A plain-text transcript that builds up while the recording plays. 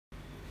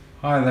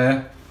Hi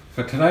there.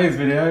 For today's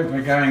video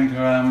we're going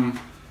to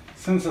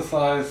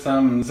synthesize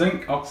some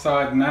zinc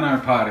oxide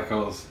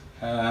nanoparticles.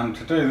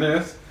 To do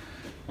this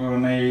we'll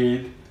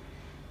need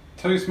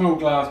 2 small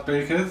glass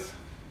beakers,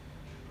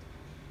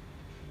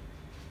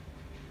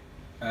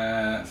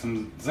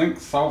 some zinc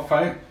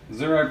sulphate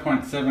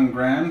 0.7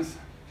 grams,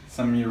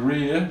 some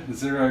urea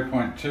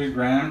 0.2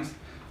 grams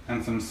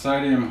and some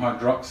sodium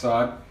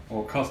hydroxide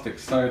or caustic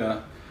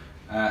soda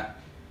at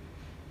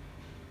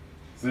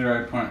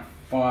 0.5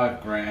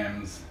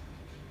 grams.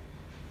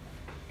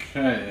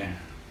 Okay,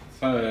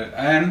 so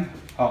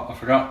I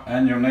forgot,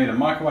 and you'll need a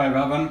microwave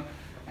oven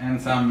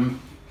and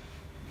some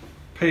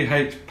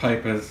pH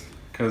papers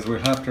because we'll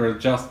have to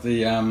adjust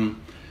the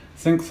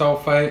zinc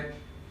sulphate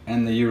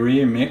and the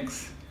urea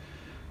mix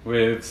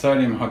with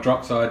sodium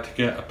hydroxide to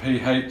get a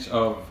pH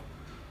of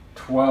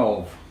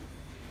 12.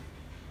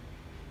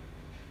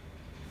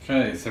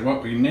 Okay, so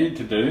what we need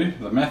to do,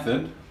 the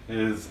method,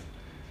 is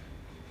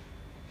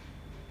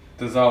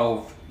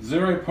dissolve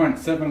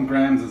 0.7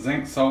 grams of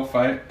zinc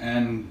sulphate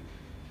and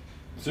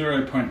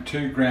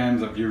 0.2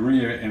 grams of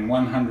urea in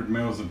 100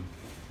 mils of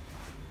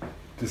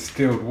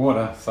distilled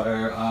water. So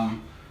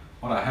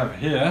what I have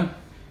here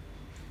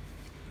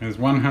is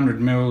 100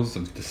 mils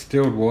of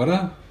distilled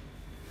water.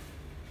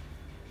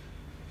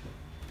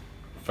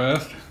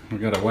 First,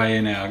 we've got to weigh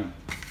in our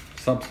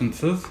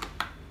substances.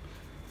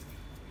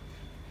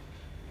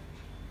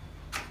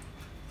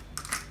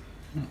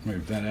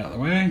 Move that out of the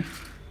way.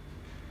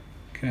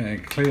 Okay,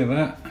 clear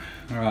that.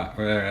 Alright,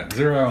 we're at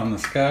 0 on the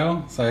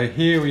scale. So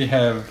here we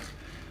have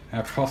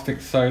our caustic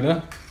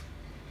soda,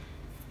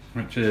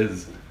 which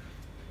is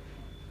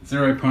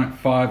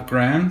 0.5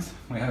 grams.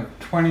 We have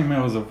 20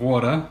 mils of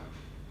water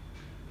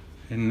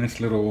in this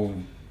little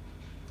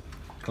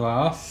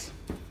glass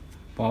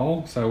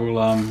bowl. So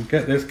we'll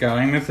get this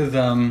going. This is,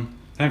 don't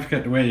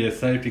forget to wear your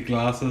safety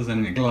glasses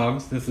and your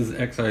gloves. This is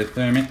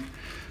exothermic,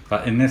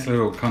 but in this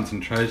little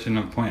concentration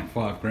of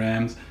 0.5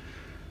 grams,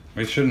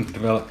 we shouldn't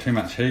develop too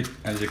much heat.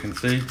 As you can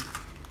see,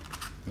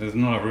 there's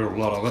not a real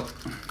lot of it.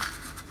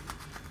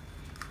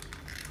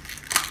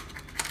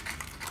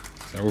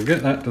 So we'll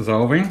get that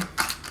dissolving.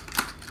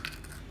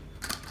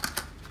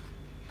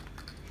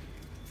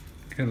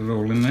 Get it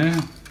all in there.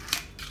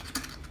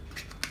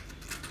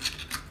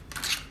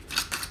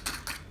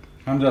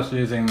 I'm just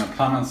using the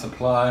Plumber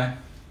Supply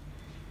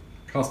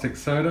caustic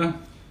soda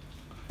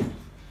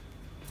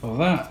for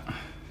that.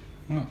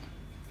 Oh,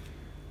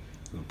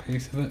 little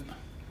piece of it.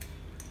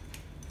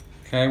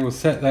 Okay, we'll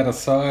set that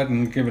aside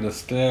and give it a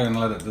stir and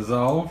let it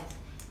dissolve.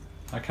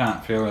 I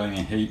can't feel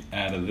any heat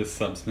out of this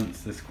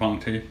substance, this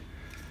quantity.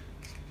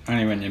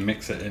 Only when you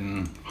mix it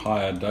in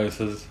higher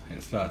doses,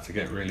 it starts to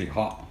get really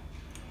hot.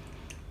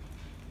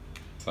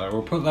 So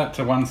we'll put that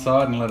to one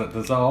side and let it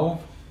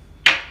dissolve.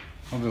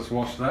 I'll just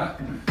wash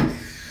that.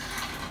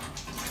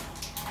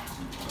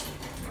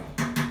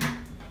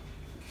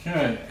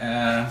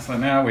 Okay, so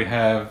now we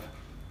have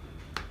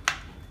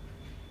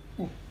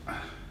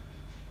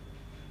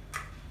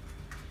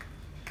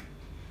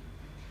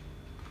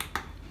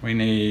we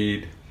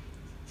need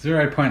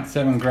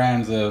 0.7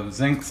 grams of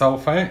zinc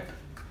sulphate,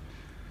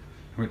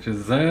 which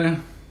is there,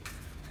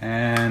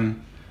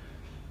 and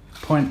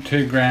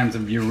 0.2 grams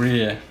of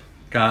urea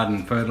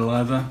garden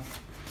fertilizer.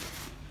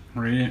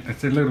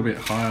 It's a little bit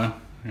higher,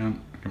 I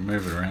can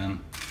move it around,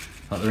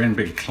 but they're in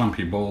big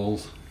clumpy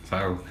balls,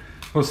 so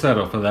we'll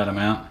settle for that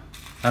amount.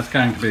 That's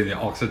going to be the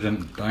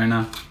oxygen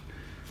donor,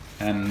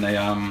 and they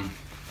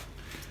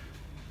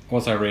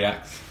also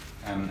reacts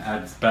and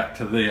adds back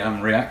to the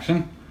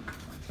reaction.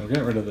 So I'll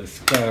get rid of the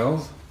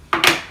scales.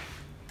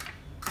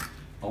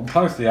 I'll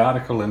post the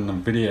article in the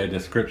video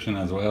description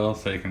as well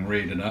so you can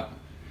read it up.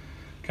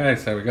 Okay,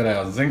 so we've got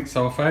our zinc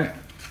sulphate,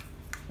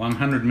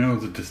 100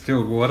 mils of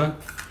distilled water.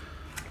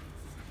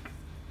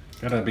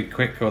 Gotta be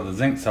quick or the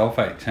zinc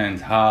sulphate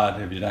turns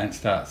hard if you don't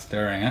start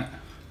stirring it.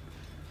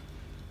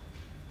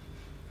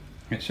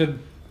 It should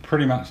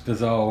pretty much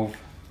dissolve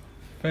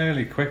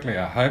fairly quickly,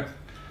 I hope.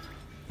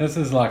 This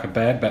is like a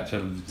bad batch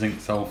of zinc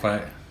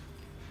sulphate.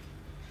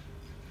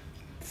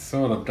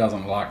 Sort of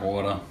doesn't like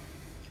water.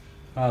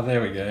 Oh, there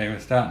we go, we're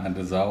starting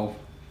to dissolve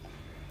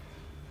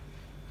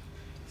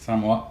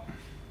somewhat.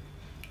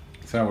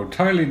 So we'll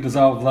totally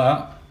dissolve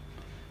that.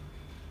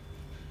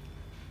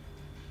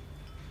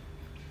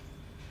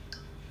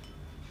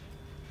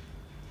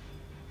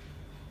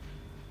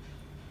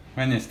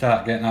 When you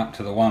start getting up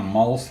to the 1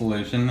 mole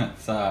solution,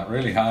 it's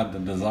really hard to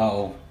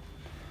dissolve.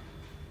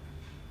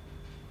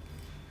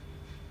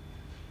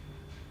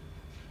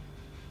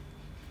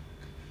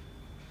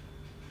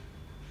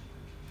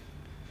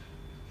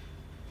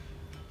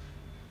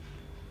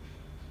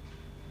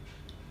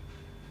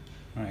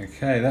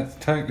 Okay, that's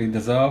totally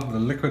dissolved. The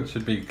liquid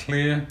should be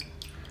clear.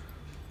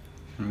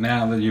 And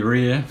now the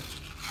urea,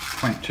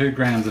 0.2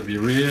 grams of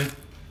urea.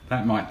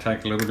 That might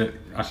take a little bit.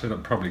 I should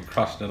have probably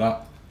crushed it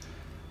up.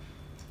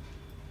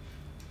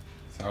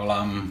 So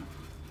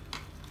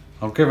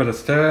I'll give it a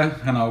stir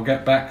and I'll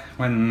get back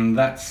when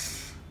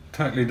that's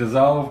totally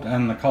dissolved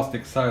and the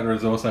caustic soda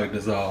is also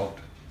dissolved.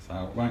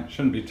 So it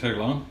shouldn't be too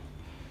long.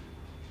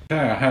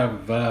 Okay, I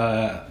have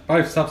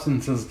both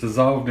substances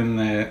dissolved in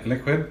the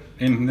liquid.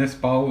 In this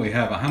bowl we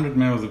have 100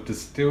 ml of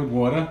distilled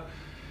water,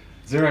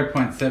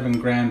 0.7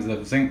 grams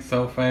of zinc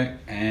sulphate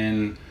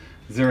and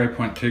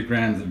 0.2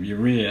 grams of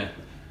urea.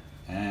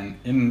 And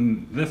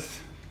in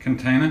this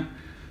container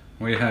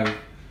we have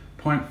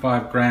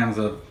 0.5 grams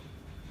of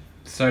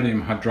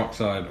sodium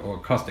hydroxide or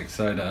caustic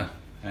soda,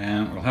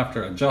 and we'll have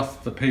to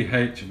adjust the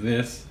pH of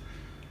this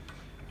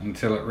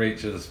until it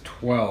reaches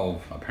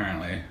 12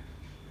 apparently.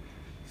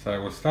 So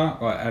we'll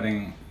start by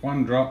adding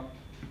 1 drop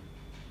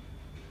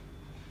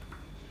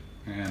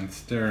and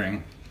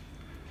stirring.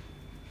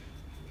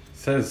 It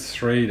says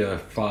 3 to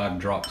 5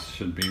 drops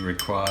should be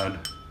required.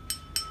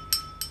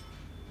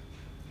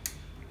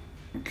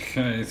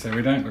 Okay, so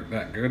we don't look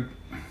that good.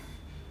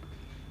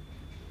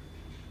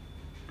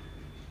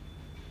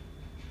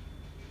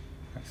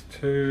 That's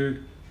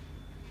 2,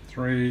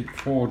 3,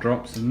 4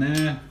 drops in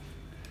there.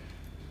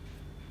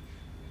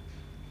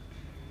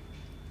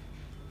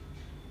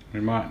 We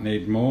might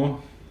need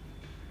more.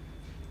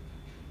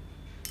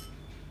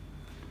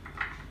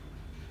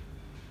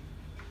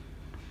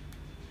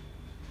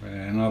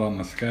 We're not on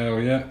the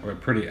scale yet, we're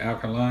pretty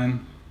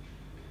alkaline,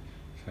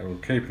 so we'll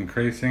keep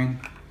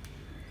increasing.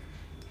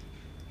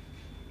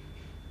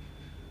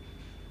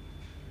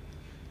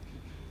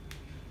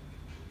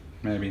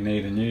 Maybe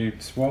need a new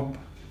swab.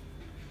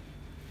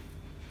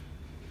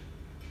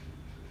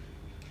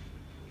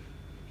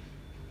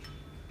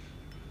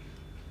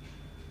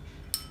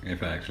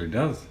 If it actually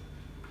does.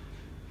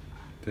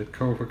 Did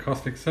call for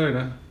caustic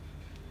soda.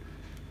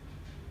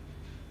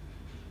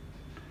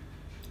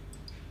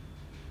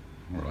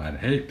 We'll add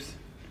heaps.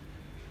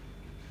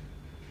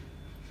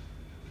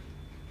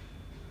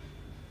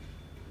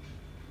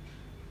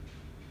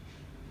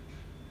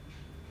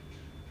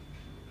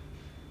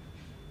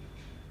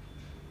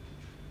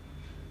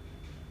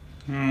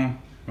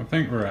 I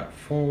think we're at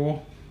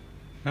 4.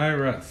 No,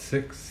 we're at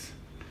 6.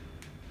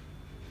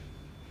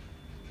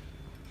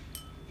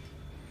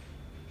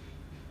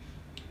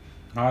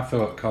 I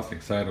thought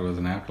caustic soda was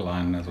an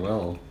alkaline as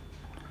well,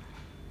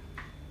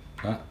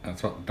 but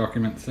that's what the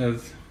document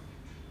says.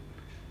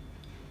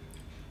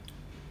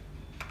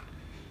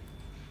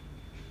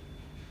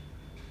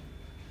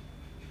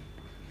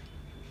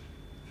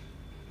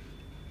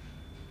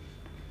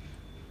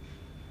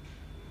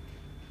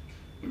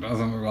 It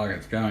doesn't look like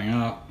it's going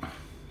up.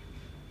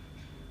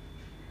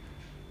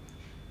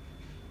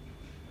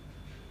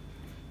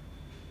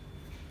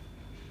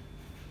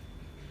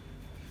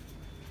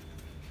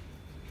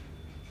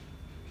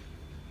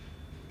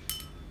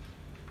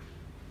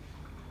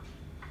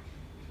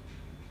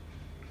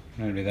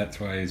 Maybe that's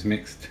why he's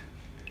mixed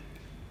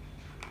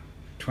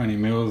 20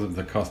 ml of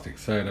the caustic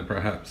soda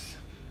perhaps.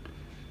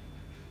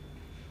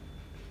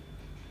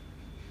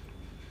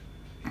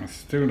 I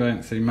still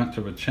don't see much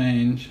of a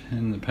change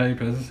in the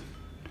papers.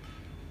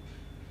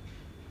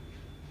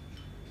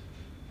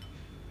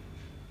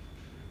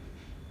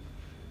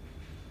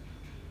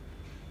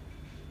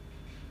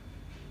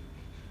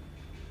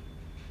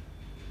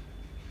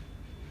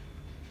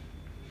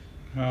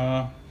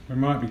 We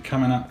might be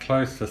coming up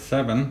close to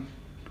 7.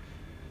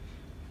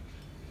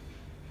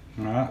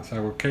 Alright,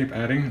 so we'll keep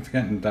adding, it's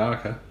getting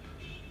darker.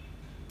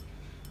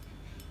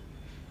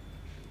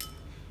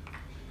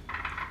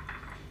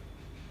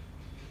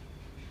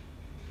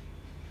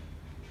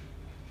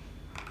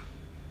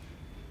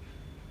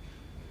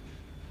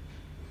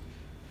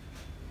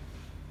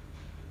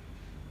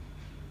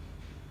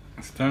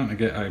 It's starting to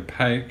get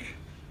opaque.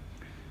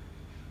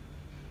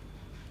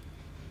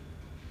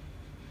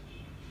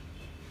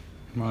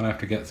 Might have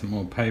to get some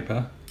more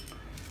paper.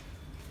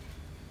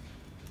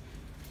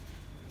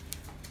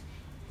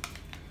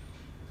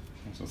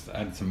 Just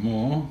add some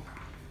more.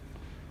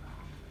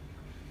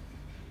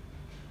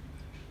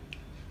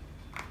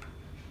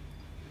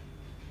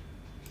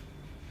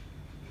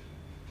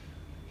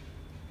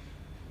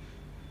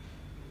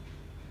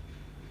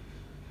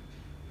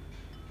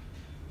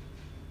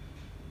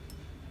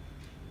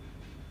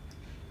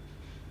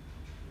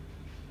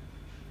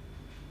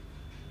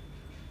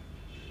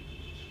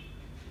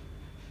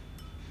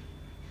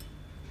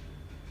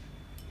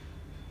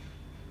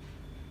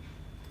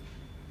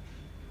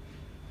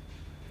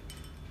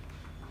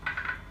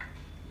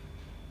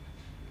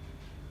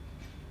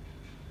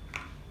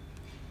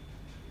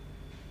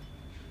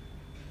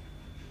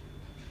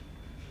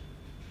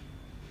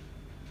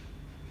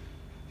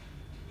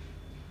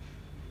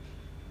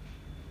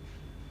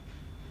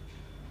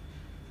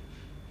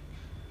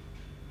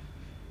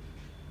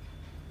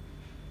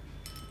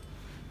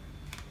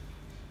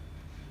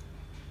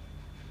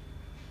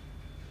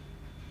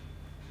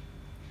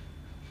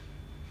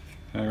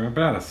 So we're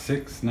about a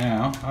 6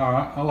 now.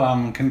 Alright,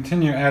 I'll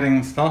continue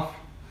adding stuff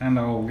and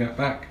I'll get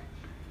back.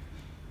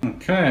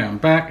 Okay, I'm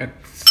back.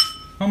 It's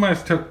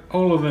almost took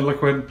all of the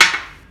liquid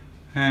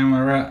and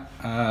we're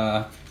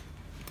at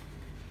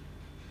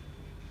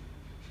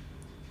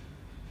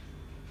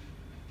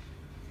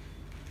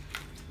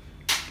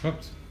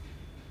oops,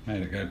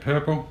 made it go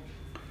purple.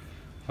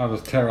 I'll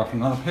just tear off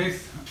another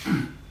piece.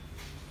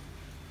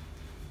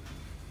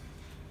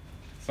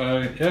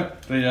 So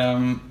yep,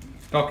 the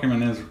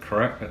document is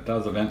correct. It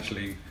does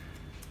eventually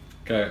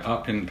go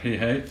up in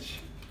pH.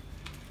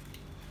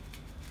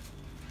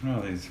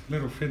 Oh, these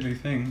little fiddly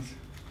things.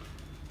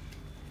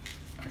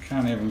 I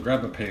can't even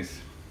grab a piece.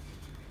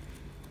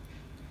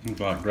 Looks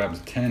like it grabs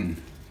 10.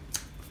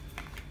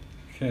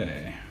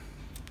 Okay.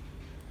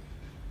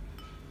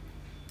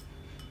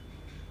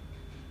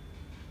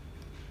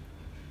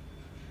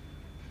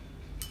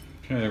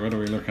 Okay, what are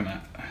we looking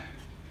at?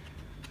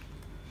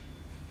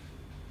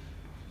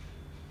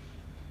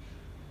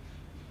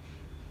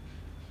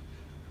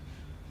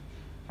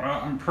 Well,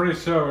 I'm pretty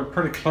sure we're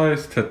pretty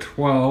close to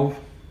 12.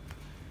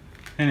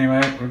 Anyway,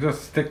 we'll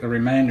just stick the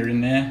remainder in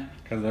there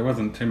because there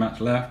wasn't too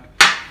much left.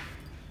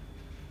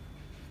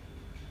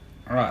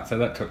 Alright, so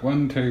that took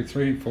 1, 2,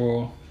 3,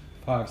 4,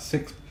 5,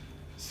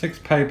 6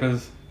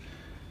 papers.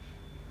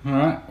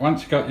 Alright,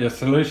 once you've got your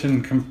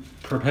solution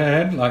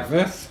prepared like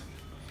this,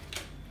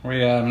 we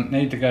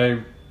need to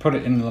go put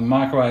it in the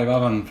microwave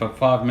oven for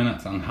 5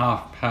 minutes on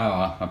half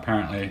power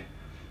apparently.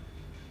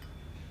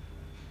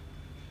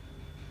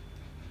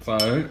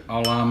 So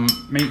I'll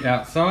meet you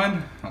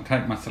outside, I'll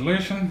take my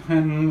solution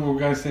and we'll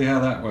go see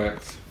how that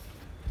works.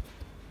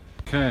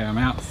 Okay, I'm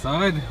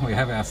outside, we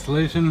have our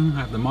solution,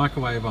 have the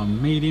microwave on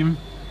medium,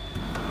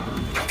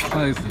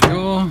 close the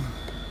door,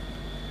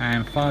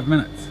 and 5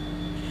 minutes.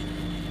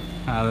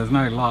 There's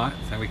no light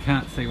so we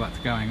can't see what's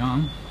going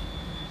on,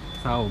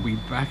 so I'll be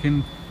back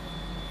in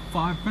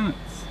 5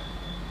 minutes.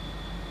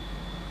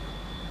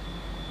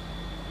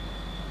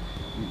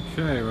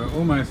 Okay, we're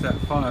almost at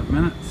 5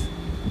 minutes.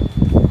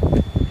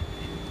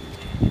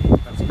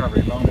 That's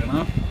probably long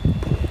enough.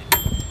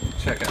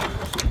 Check it.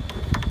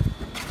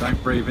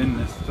 Don't breathe in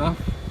this stuff.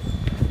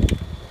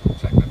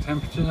 Check the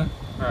temperature.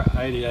 We're at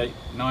 88,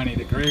 90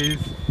 degrees.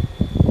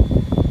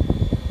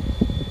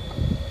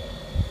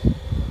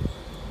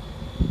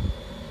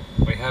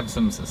 We have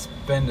some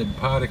suspended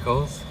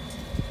particles.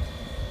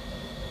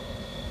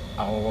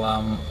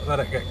 I'll let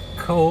it get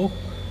cool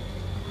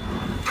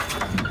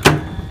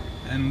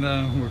and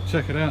we'll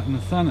check it out in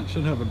the sun. It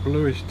should have a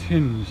bluish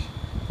tinge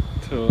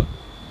to it.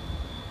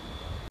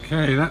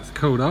 Okay, that's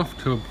cooled off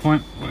to a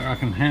point where I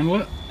can handle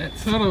it. It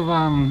sort of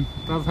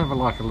does have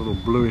like a little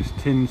bluish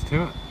tinge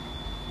to it,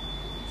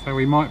 so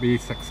we might be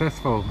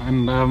successful.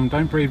 And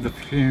don't breathe the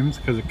fumes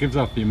because it gives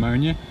off the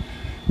ammonia.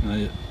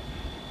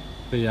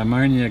 The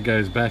ammonia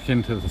goes back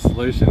into the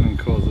solution and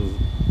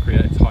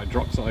creates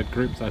hydroxide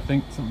groups, I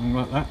think, something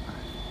like that,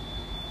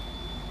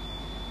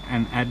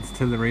 and adds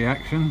to the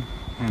reaction,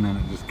 and then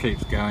it just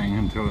keeps going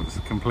until it's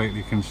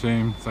completely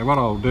consumed. So what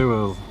I'll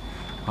do is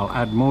I'll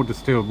add more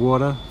distilled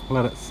water,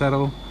 let it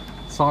settle,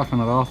 siphon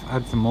it off,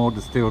 add some more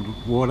distilled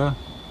water,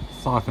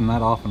 siphon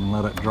that off and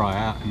let it dry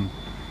out, and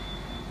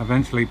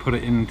eventually put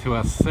it into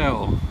a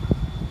cell,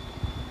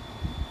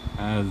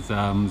 as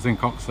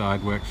zinc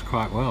oxide works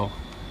quite well,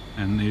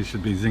 and these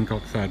should be zinc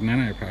oxide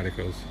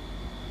nanoparticles.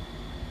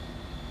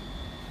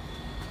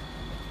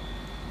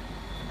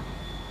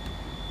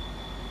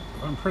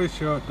 I'm pretty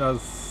sure it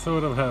does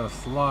sort of have a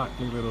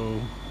slightly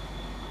little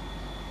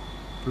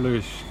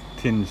bluish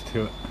tinge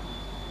to it.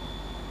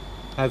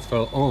 As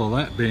for all of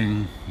that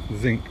being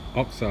zinc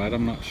oxide,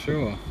 I'm not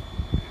sure.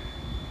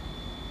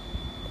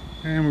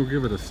 And we'll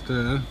give it a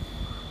stir.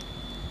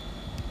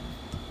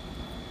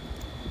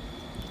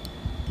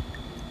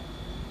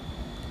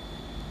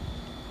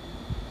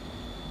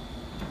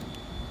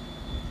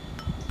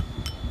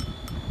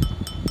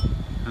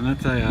 And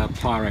that's a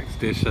Pyrex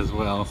dish as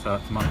well, so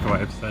it's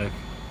microwave safe.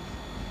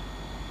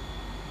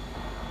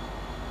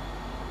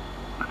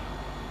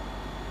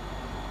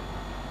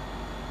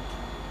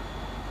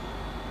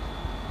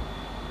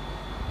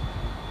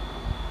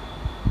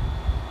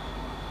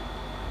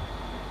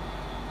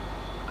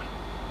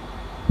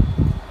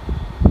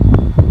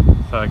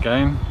 So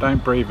again,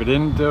 don't breathe it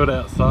in, do it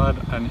outside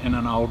and in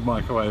an old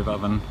microwave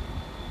oven.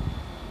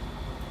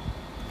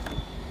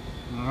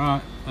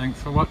 Alright,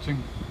 thanks for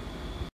watching.